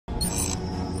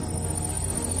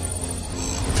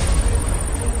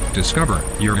Discover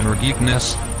your inner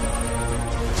geekness.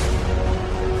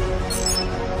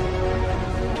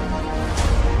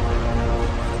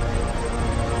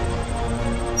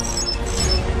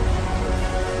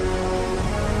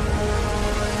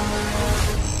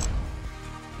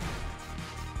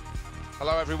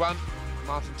 Hello everyone,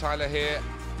 Martin Tyler here,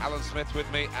 Alan Smith with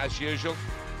me as usual.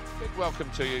 Big welcome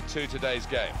to you to today's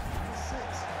game.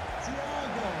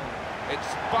 It's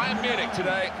Bayern Munich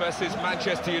today versus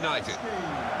Manchester United.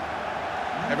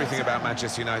 Everything about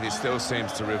Manchester United still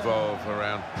seems to revolve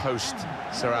around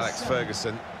post-Sir Alex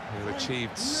Ferguson, who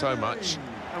achieved so much.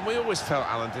 And we always felt,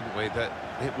 Alan, didn't we, that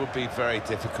it would be very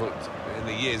difficult in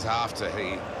the years after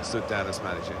he stood down as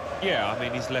manager. Yeah, I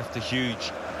mean, he's left a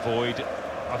huge void.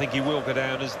 I think he will go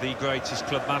down as the greatest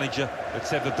club manager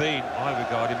that's ever been. I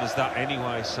regard him as that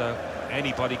anyway, so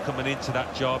anybody coming into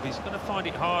that job, he's going to find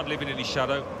it hard living in his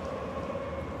shadow.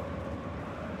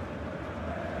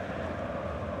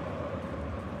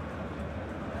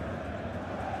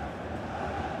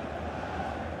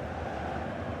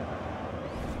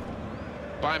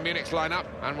 Bayern Munich's lineup: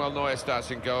 Manuel Neuer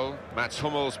starts in goal. Mats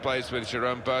Hummels plays with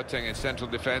Jerome Boateng in central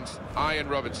defence. Arjen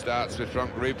Robben starts with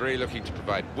Frank Ribery looking to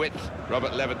provide width.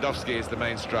 Robert Lewandowski is the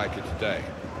main striker today.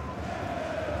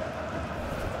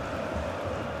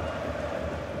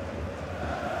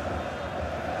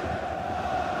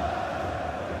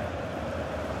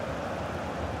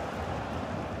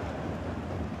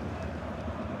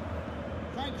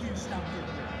 Thank you, Stamford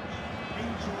Bridge.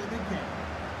 Enjoy the game.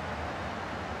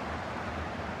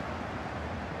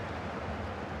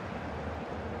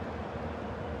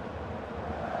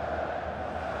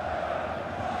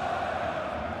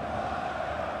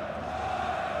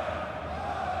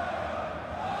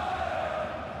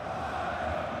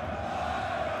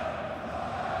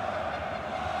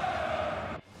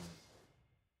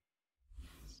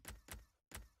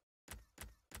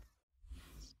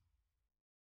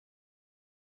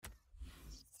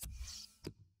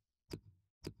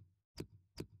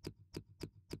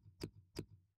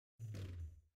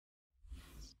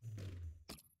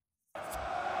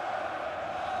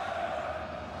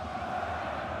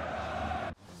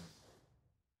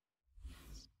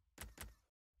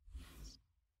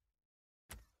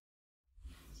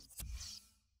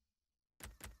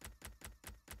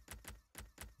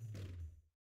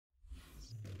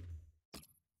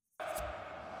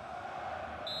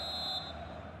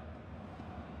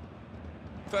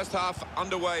 First half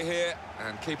underway here,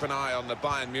 and keep an eye on the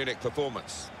Bayern Munich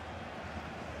performance.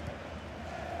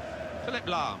 Philipp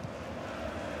Lahm.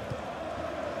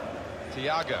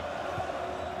 Thiago.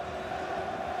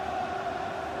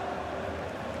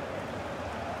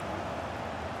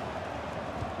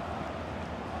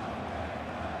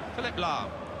 Philipp Lahm.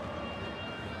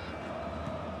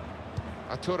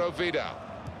 Arturo Vidal.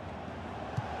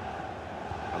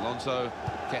 Alonso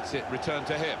gets it returned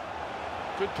to him.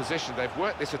 Good position. They've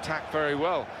worked this attack very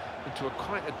well into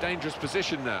quite a dangerous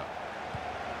position now.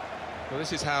 Well,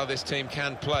 this is how this team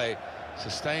can play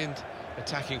sustained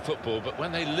attacking football, but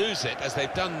when they lose it, as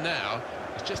they've done now,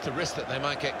 it's just a risk that they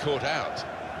might get caught out.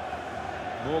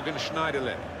 Morgan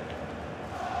Schneiderlin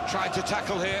tried to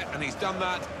tackle here, and he's done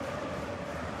that.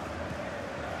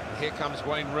 And here comes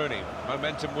Wayne Rooney,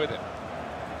 momentum with him.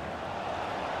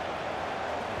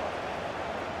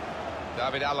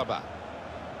 David Alaba.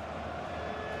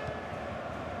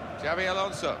 Xabi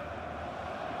Alonso.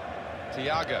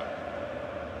 Thiago.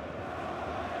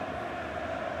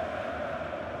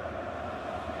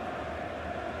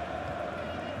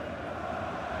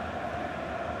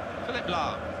 Philipp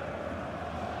Lahm.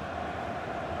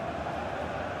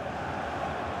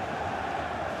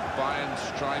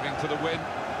 Bayern striving for the win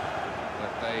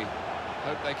that they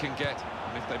hope they can get,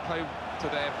 and if they play to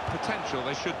their potential,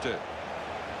 they should do.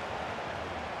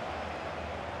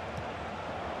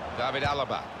 David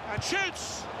Alaba. And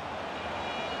shoots!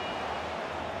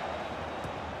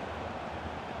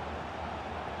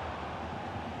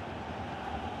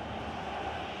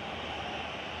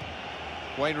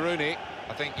 Wayne Rooney,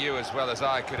 I think you as well as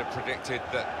I could have predicted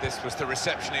that this was the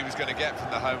reception he was going to get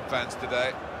from the home fans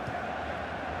today.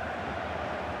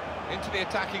 Into the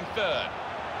attacking third.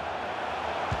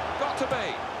 Got to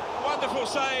be. Wonderful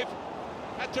save.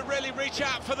 Had to really reach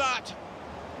out for that.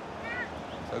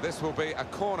 So this will be a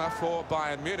corner for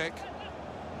Bayern Munich.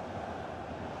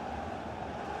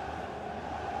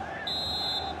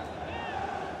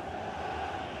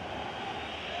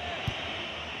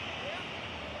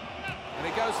 And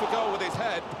he goes for goal with his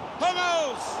head.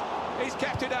 Hummels! He's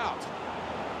kept it out.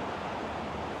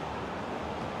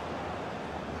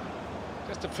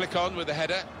 Just to flick on with the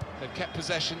header. They've kept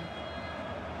possession.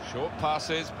 Short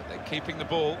passes, but they're keeping the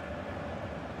ball.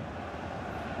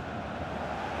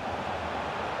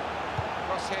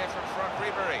 cross here from front,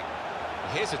 Ribery.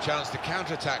 Here's a chance to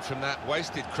counter-attack from that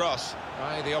wasted cross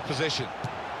by the opposition.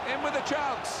 In with a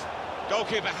chance.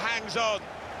 Goalkeeper hangs on.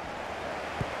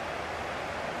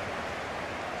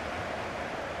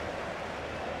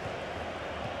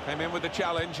 Came in with the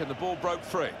challenge and the ball broke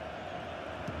free.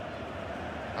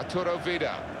 Arturo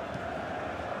Vidal.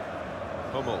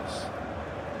 Hummels.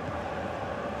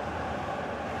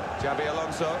 Xabi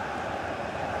Alonso.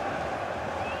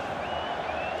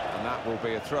 And that will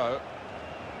be a throw.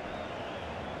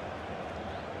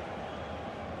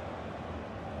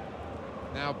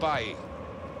 Now Bailly.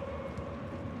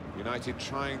 United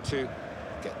trying to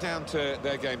get down to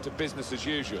their game, to business as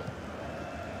usual.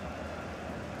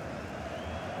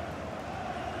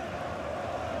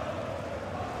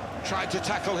 Tried to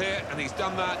tackle here, and he's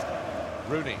done that.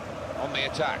 Rooney on the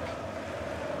attack.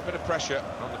 Bit of pressure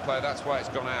on the player, that's why it's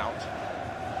gone out.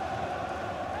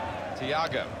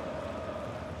 Thiago.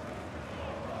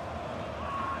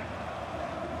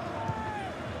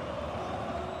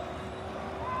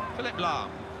 Philipp Lahm.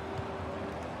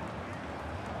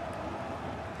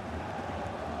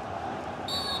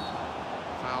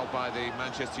 Foul by the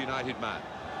Manchester United man.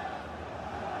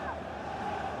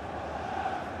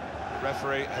 The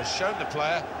referee has shown the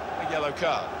player a yellow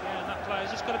card. Yeah, and that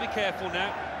player's just got to be careful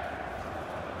now.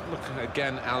 Look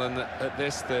again, Alan, at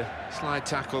this, the slide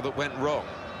tackle that went wrong.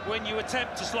 When you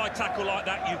attempt to slide tackle like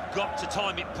that, you've got to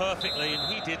time it perfectly,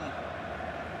 and he didn't.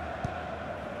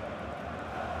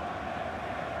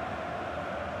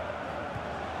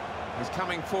 He's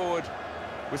coming forward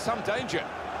with some danger.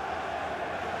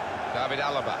 David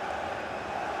Alaba.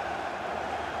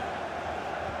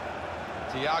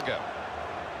 Thiago.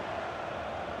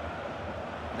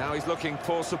 Now he's looking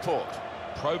for support.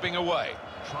 Probing away.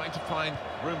 Trying to find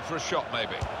room for a shot,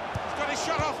 maybe. He's got his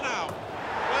shot off now.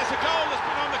 Well, there's a goal that's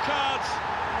been on the cards.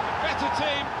 A better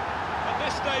team at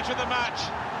this stage of the match.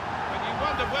 When you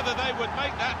wonder whether they would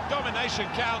make that domination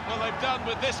count, well, they've done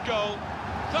with this goal.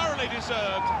 Thoroughly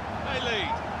deserved. They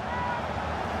lead.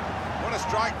 What a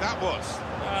strike that was.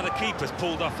 The keeper's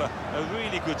pulled off a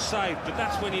really good save, but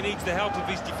that's when he needs the help of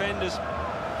his defenders.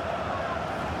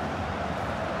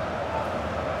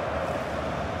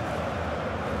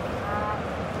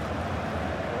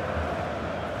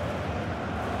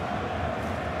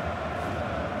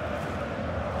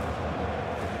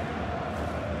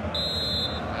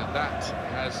 And that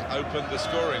has opened the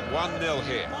scoring. 1-0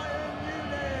 here.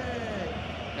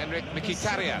 Henrik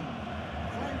Mkhitaryan.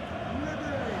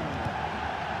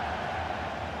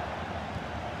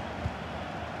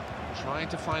 Trying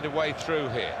to find a way through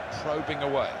here, probing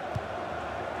away.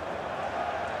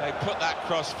 They put that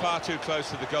cross far too close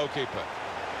to the goalkeeper.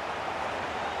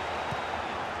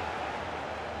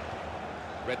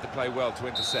 Read the play well to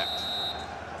intercept.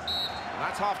 And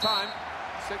that's half-time.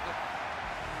 Signal.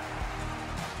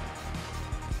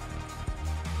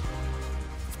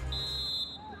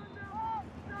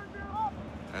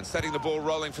 And setting the ball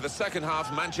rolling for the second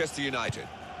half, Manchester United.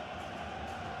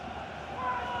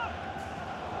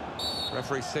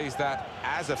 Referee sees that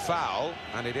as a foul,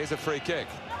 and it is a free kick.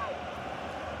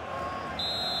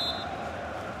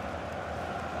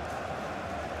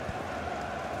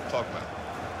 Pogba.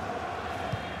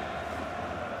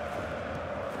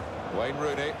 Wayne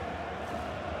Rooney.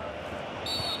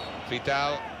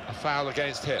 Vidal, a foul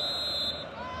against him.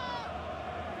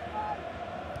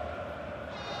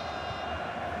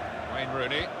 Wayne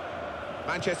Rooney.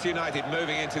 Manchester United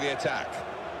moving into the attack.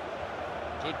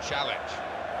 Good challenge.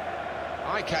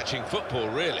 Eye-catching football,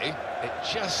 really. It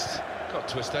just got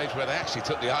to a stage where they actually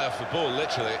took the eye off the ball,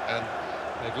 literally, and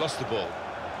they've lost the ball.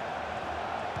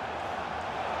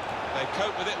 They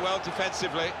cope with it well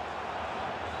defensively.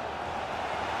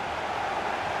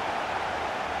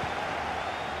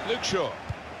 Luke Shaw.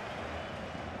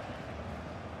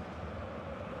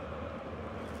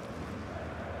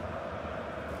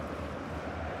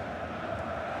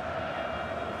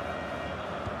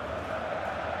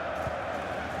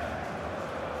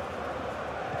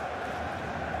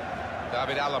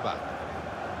 David Alaba.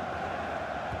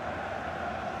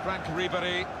 Frank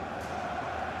Ribery.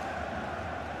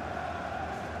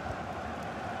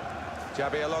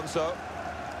 Xabi Alonso.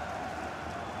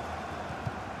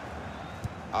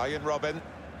 Arjen Robben.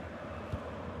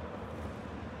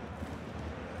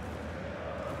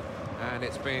 And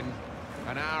it's been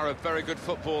an hour of very good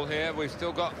football here. We've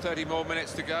still got 30 more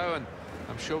minutes to go, and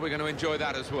I'm sure we're going to enjoy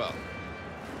that as well.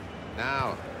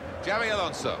 Now, Xabi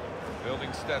Alonso.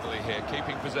 Building steadily here,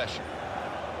 keeping possession.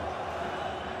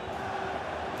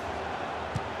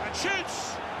 And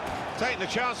shoots! Taking the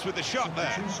chance with the shot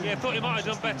there. Yeah, thought he might have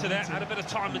done better there. Had a bit of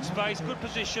time and space, good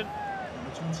position.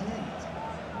 Number 28,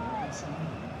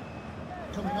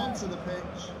 Coming onto the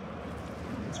pitch,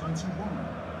 number 21.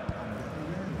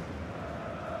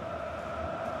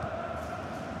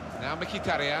 Now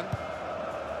Mkhitaryan.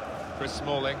 Chris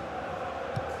Smalling.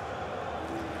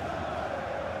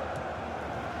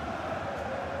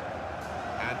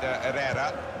 And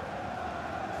Herrera.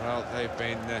 Well, they've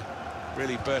been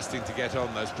really bursting to get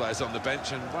on, those players on the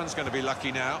bench, and one's going to be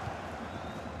lucky now.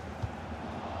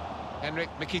 Henrik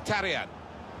Mkhitaryan.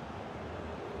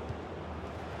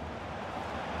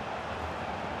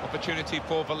 Opportunity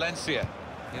for Valencia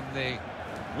in the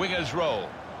winger's role.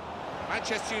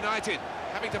 Manchester United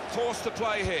having to force the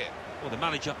play here. Well, the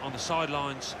manager on the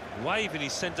sidelines waving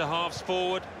his centre-halves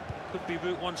forward. Could be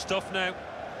Route 1 stuff now.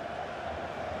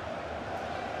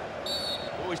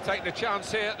 Always taking a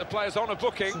chance here. The player's on a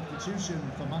booking. Substitution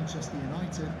for Manchester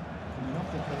United coming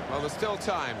off the pitch. Well, there's still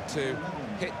time to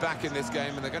hit back in this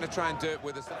game, and they're going to try and do it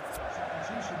with a...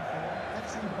 Substitution for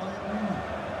FC Bayern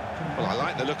Munich. Well, I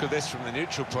like the look of this from the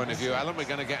neutral point of view, Alan. We're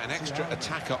going to get an extra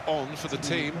attacker on for the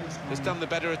team that's done the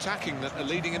better attacking, that are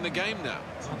leading in the game now.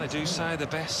 Well, they do say the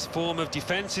best form of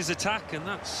defence is attack, and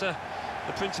that's the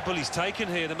principle he's taken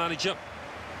here, the manager.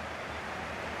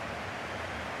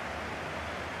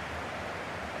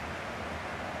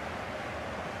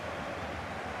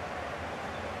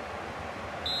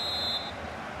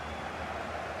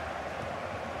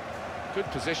 Good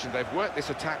position. They've worked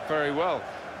this attack very well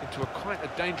into quite a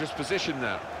dangerous position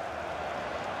now.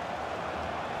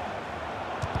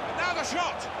 And now the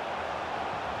shot!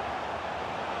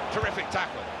 Terrific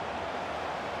tackle.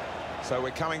 So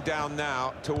we're coming down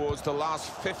now towards the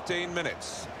last 15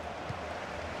 minutes.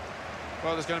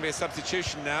 Well, there's going to be a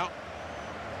substitution now.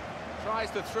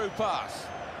 Tries the through pass.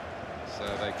 So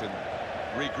they can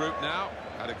regroup now.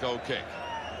 Had a goal kick.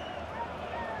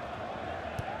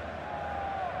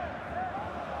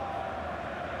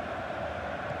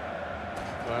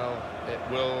 Well, it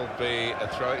will be a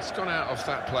throw. It's gone out off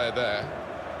that player there.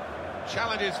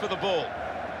 Challenges for the ball.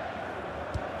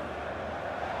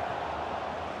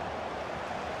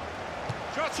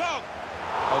 Shots on!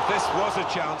 Oh, this was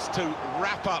a chance to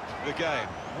wrap up the game.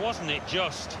 Wasn't it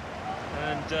just?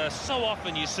 And so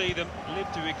often you see them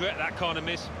live to regret that kind of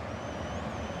miss.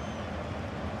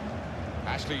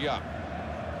 Ashley Young.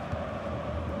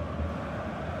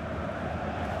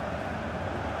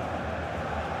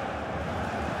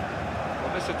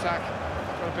 This attack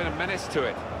got a bit of menace to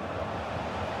it.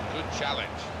 Good challenge.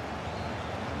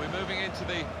 And we're moving into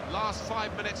the last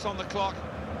 5 minutes on the clock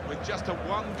with just a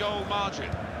 1-goal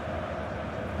margin.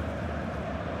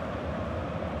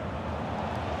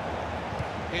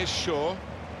 Here's Shaw.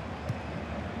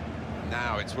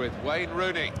 Now it's with Wayne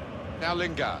Rooney. Now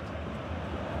Lingard.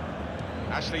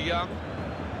 Ashley Young.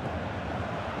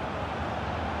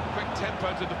 Quick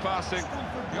tempo to the passing.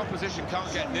 The opposition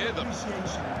can't get near them.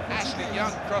 Ashley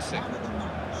Young crossing.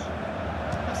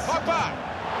 Pogba!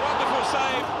 Wonderful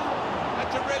save. Had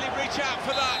to really reach out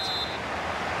for that.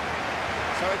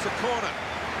 So it's a corner.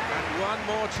 And one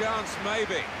more chance,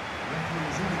 maybe.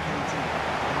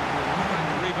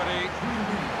 Everybody.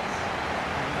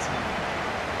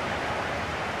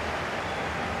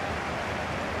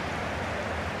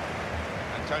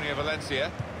 Antonio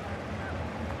Valencia.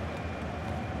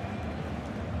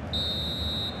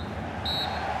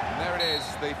 There it is,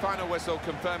 the final whistle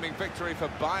confirming victory for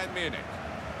Bayern Munich.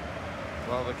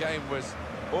 Well, the game was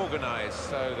organised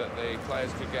so that the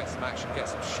players could get some action, get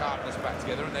some sharpness back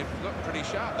together, and they've looked pretty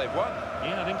sharp. They've won.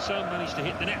 Yeah, I think so. Managed to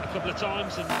hit the net a couple of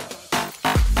times. And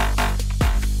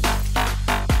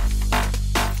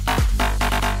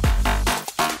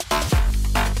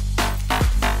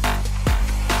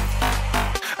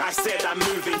I said I'm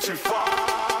moving too far.